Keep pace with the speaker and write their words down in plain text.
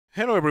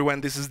Hello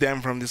everyone, this is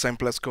Dan from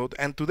DesignCode,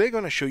 and today I'm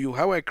going to show you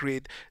how I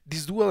create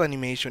this dual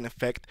animation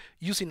effect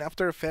using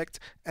After Effects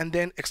and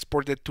then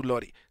export it to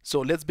Lottie.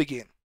 So let's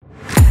begin.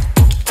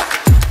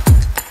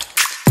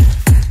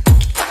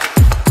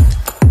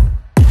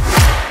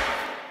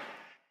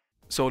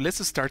 So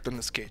let's start on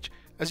the sketch.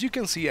 As you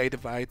can see, I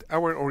divide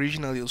our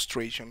original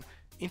illustration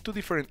into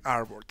different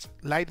artboards,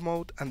 light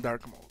mode and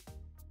dark mode.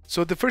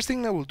 So the first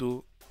thing I will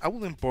do, I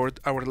will import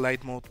our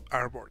light mode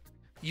artboard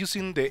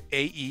using the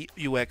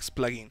AEUX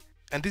plugin.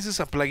 And this is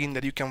a plugin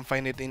that you can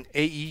find it in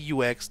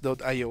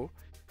aeux.io.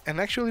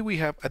 And actually we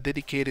have a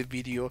dedicated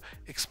video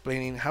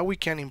explaining how we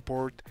can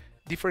import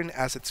different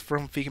assets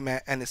from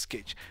Figma and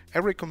Sketch. I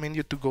recommend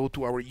you to go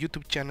to our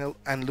YouTube channel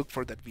and look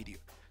for that video.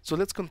 So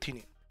let's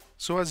continue.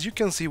 So as you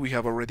can see, we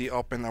have already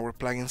opened our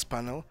plugins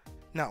panel.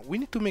 Now we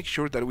need to make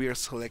sure that we are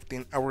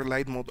selecting our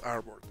light mode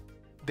artboard.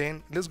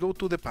 Then let's go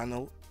to the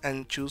panel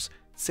and choose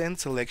Send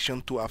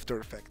Selection to After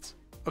Effects.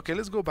 Okay,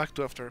 let's go back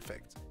to After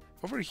Effects.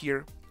 Over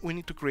here, we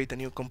need to create a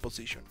new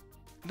composition.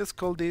 Let's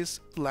call this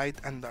Light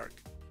and Dark.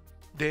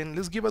 Then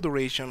let's give a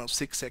duration of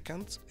 6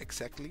 seconds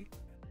exactly.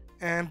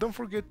 And don't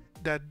forget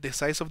that the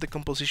size of the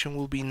composition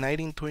will be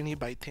 1920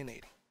 by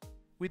 1080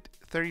 with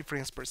 30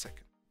 frames per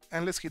second.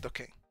 And let's hit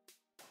OK.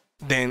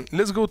 Then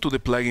let's go to the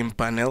plugin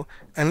panel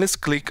and let's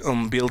click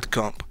on Build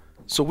Comp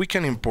so we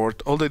can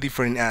import all the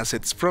different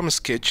assets from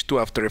Sketch to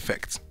After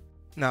Effects.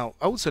 Now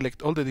I will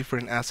select all the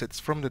different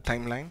assets from the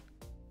timeline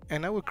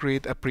and I will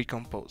create a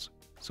pre-compose.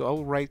 So I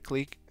will right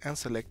click and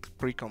select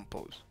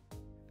pre-compose.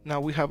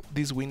 Now we have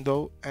this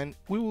window and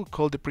we will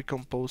call the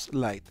pre-compose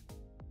light.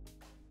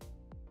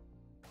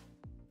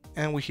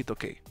 And we hit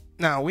OK.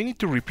 Now we need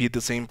to repeat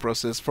the same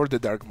process for the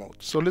dark mode.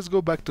 So let's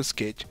go back to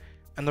Sketch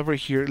and over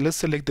here let's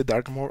select the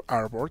dark mode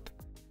artboard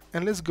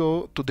and let's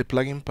go to the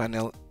plugin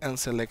panel and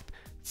select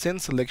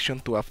Send Selection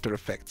to After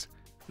Effects.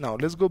 Now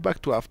let's go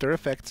back to After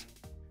Effects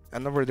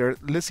and over there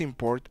let's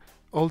import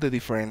all the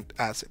different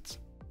assets.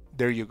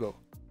 There you go.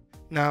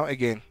 Now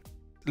again,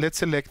 let's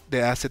select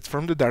the assets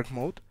from the dark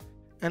mode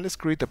and let's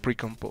create a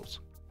pre-compose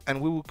and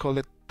we will call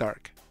it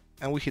dark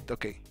and we hit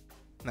OK.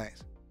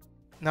 Nice.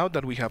 Now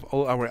that we have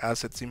all our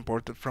assets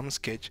imported from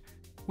Sketch,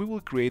 we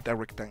will create a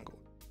rectangle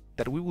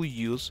that we will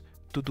use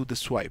to do the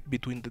swipe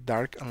between the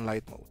dark and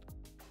light mode.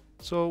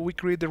 So we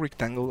create the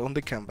rectangle on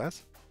the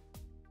canvas.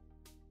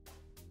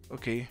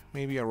 Okay,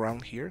 maybe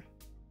around here.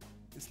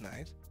 It's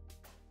nice.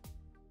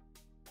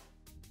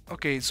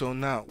 Okay, so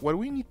now what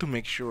we need to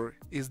make sure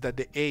is that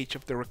the edge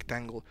of the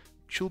rectangle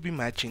should be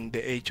matching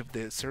the edge of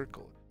the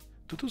circle.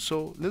 To do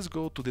so, let's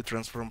go to the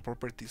transform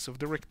properties of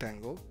the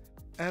rectangle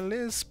and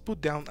let's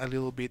put down a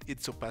little bit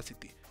its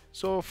opacity.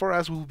 So for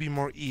us it will be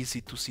more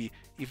easy to see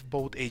if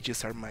both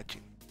edges are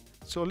matching.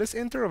 So let's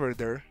enter over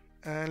there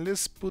and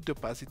let's put the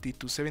opacity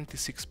to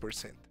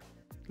 76%.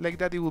 Like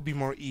that it will be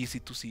more easy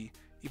to see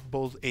if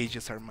both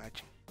edges are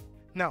matching.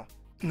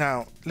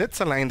 Now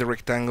let's align the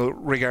rectangle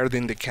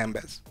regarding the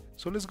canvas.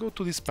 So let's go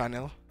to this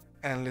panel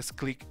and let's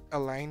click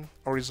Align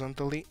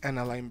horizontally and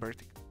Align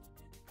vertically.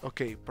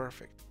 Okay,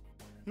 perfect.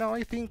 Now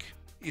I think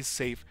it's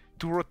safe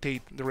to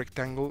rotate the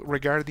rectangle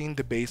regarding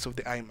the base of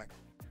the iMac.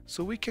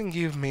 So we can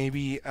give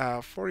maybe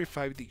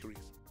 45 degrees.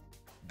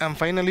 And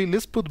finally,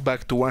 let's put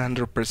back to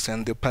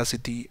 100% the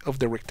opacity of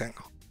the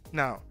rectangle.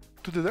 Now,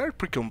 to the dark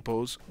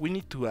pre-compose, we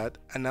need to add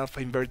an alpha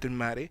inverted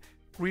matte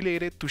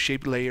related to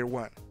shape layer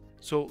 1.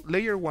 So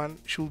layer 1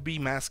 should be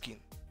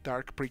masking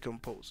dark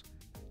pre-compose.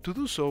 To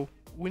do so,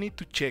 we need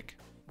to check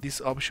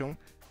this option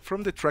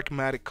from the track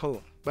matte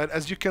column. But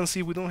as you can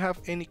see, we don't have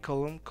any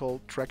column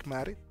called track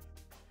matte.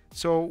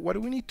 So what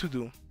we need to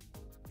do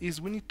is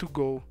we need to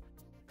go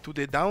to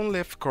the down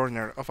left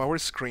corner of our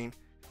screen,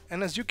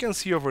 and as you can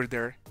see over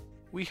there,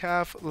 we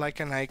have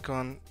like an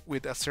icon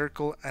with a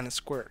circle and a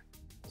square.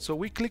 So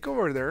we click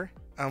over there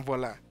and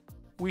voila,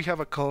 we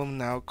have a column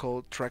now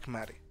called track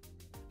matte.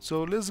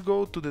 So let's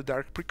go to the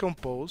dark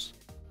pre-compose,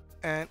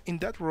 and in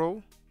that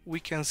row we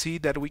can see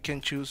that we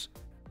can choose,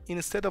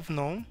 instead of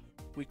none,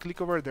 we click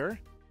over there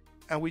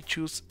and we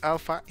choose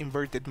alpha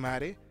inverted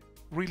matte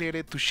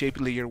related to shape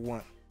layer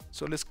 1.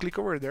 So let's click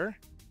over there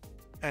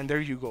and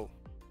there you go.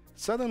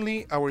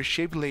 Suddenly our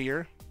shape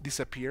layer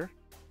disappeared,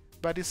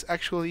 but it's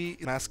actually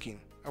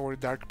masking our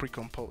dark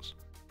pre-compose.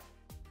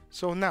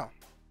 So now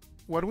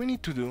what we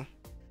need to do,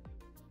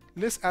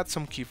 let's add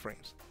some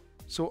keyframes.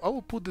 So I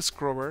will put the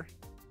scrubber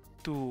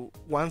to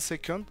 1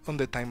 second on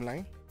the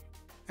timeline,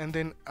 and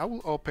then I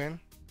will open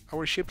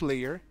our shape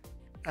layer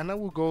and I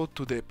will go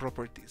to the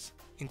properties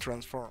in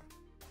transform.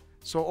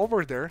 So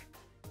over there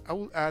I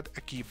will add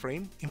a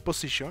keyframe in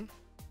position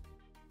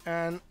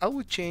and I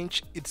will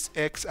change its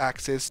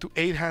x-axis to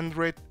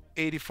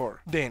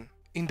 884. Then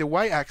in the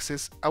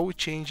y-axis I will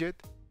change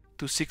it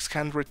to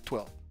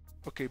 612.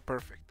 Okay,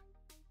 perfect.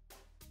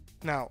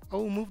 Now I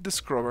will move the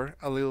scrubber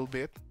a little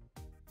bit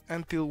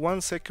until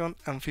 1 second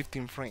and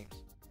 15 frames.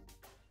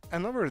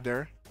 And over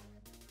there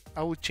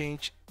I will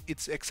change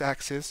its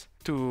x-axis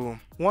to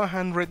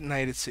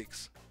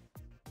 196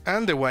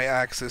 and the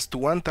y-axis to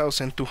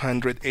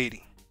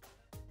 1280.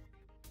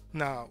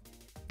 Now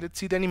let's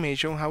see the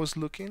animation how it's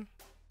looking.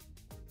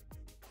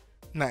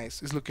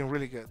 Nice, it's looking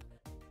really good.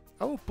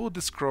 I will put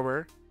the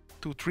scrubber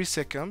to 3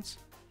 seconds,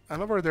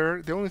 and over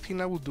there the only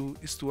thing I will do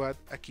is to add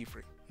a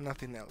keyframe,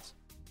 nothing else.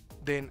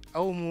 Then I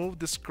will move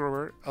the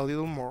scrubber a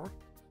little more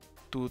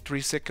to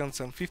 3 seconds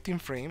and 15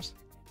 frames,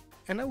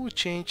 and I will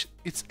change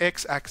its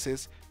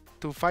x-axis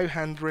to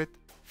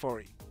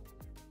 540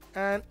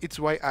 and its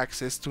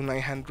y-axis to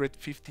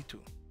 952.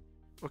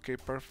 Okay,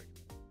 perfect.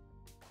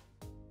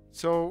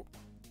 So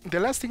the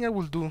last thing I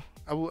will do,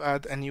 I will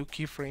add a new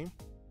keyframe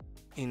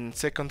in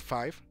second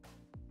 5,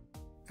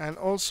 and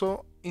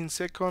also in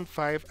second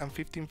 5 and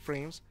 15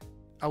 frames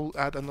I will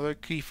add another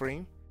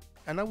keyframe,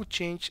 and I will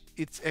change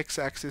its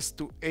x-axis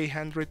to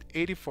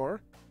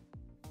 884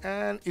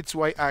 and its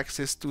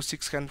y-axis to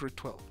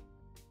 612.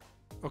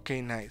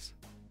 Okay, nice.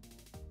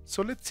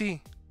 So let's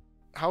see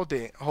how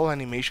the whole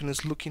animation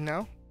is looking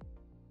now.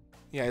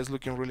 Yeah, it's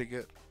looking really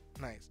good.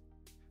 Nice.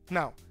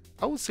 Now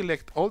I will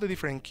select all the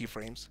different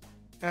keyframes,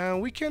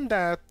 and we can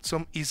add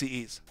some easy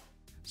ease.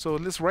 So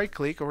let's right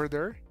click over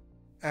there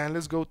and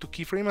let's go to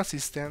keyframe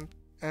assistant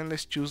and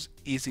let's choose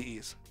easy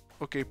ease.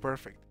 Okay,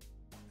 perfect.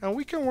 And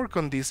we can work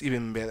on this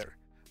even better.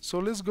 So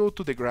let's go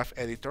to the graph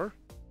editor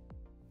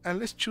and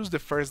let's choose the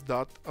first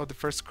dot of the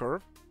first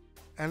curve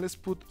and let's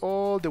put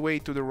all the way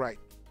to the right.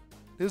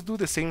 Let's do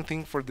the same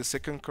thing for the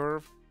second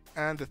curve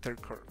and the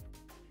third curve.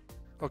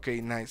 Okay,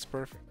 nice,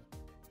 perfect.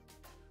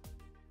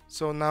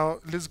 So now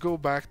let's go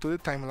back to the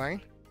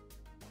timeline,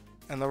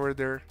 and over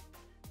there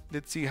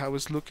let's see how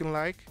it's looking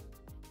like.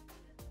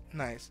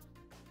 Nice,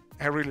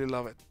 I really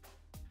love it.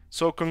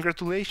 So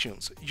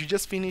congratulations, you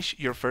just finished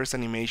your first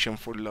animation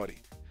for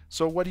Lottie.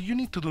 So what you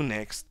need to do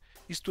next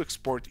is to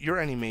export your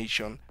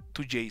animation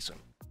to JSON.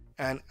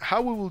 And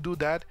how we will do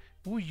that,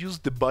 we'll use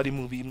the body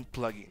moving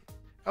plugin.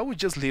 I will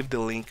just leave the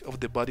link of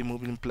the body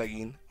moving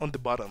plugin on the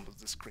bottom of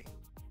the screen.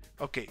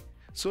 Okay,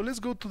 so let's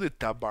go to the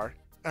tab bar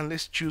and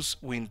let's choose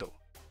window.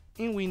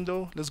 In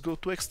window, let's go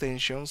to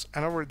extensions,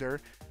 and over there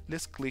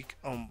let's click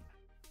on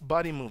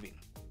body moving.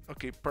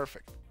 Okay,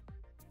 perfect.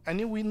 A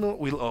new window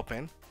will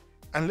open,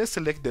 and let's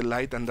select the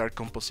light and dark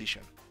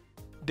composition.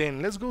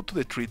 Then let's go to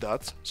the 3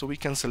 dots so we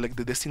can select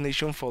the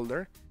destination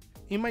folder.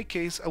 In my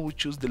case, I will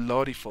choose the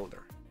Lottie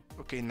folder.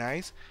 Okay,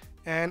 nice.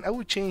 And I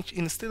will change,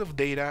 instead of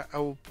data, I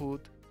will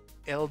put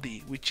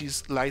LD, which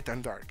is light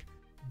and dark,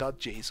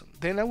 .json.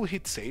 Then I will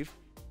hit save.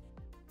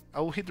 I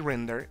will hit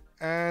render,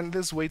 and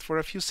let's wait for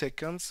a few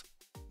seconds.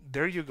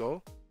 There you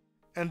go.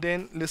 And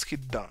then let's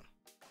hit done.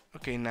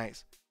 Okay,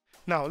 nice.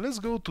 Now let's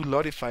go to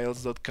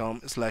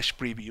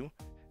lottiefiles.com/preview,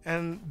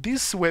 and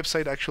this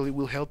website actually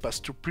will help us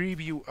to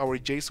preview our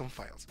JSON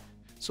files.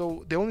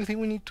 So the only thing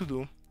we need to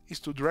do is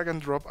to drag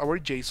and drop our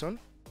JSON.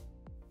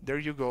 There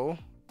you go.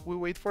 We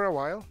wait for a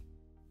while,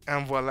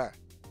 and voila,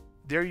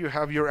 there you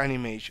have your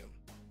animation.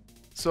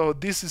 So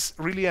this is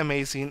really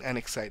amazing and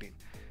exciting,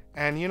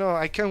 and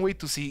I can't wait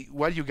to see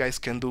what you guys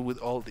can do with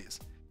all this.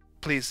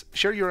 Please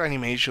share your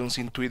animations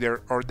in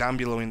Twitter or down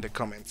below in the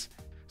comments.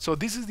 So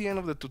this is the end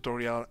of the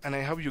tutorial, and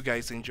I hope you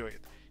guys enjoy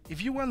it.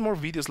 If you want more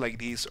videos like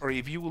this, or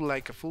if you would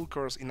like a full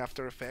course in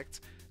After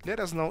Effects, let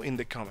us know in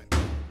the comments.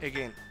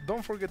 Again,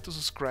 don't forget to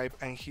subscribe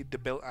and hit the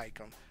bell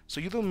icon so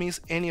you don't miss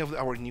any of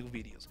our new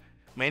videos.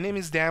 My name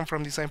is Dan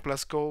from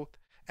DesignCode,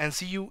 and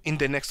see you in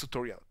the next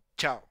tutorial.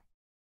 Ciao!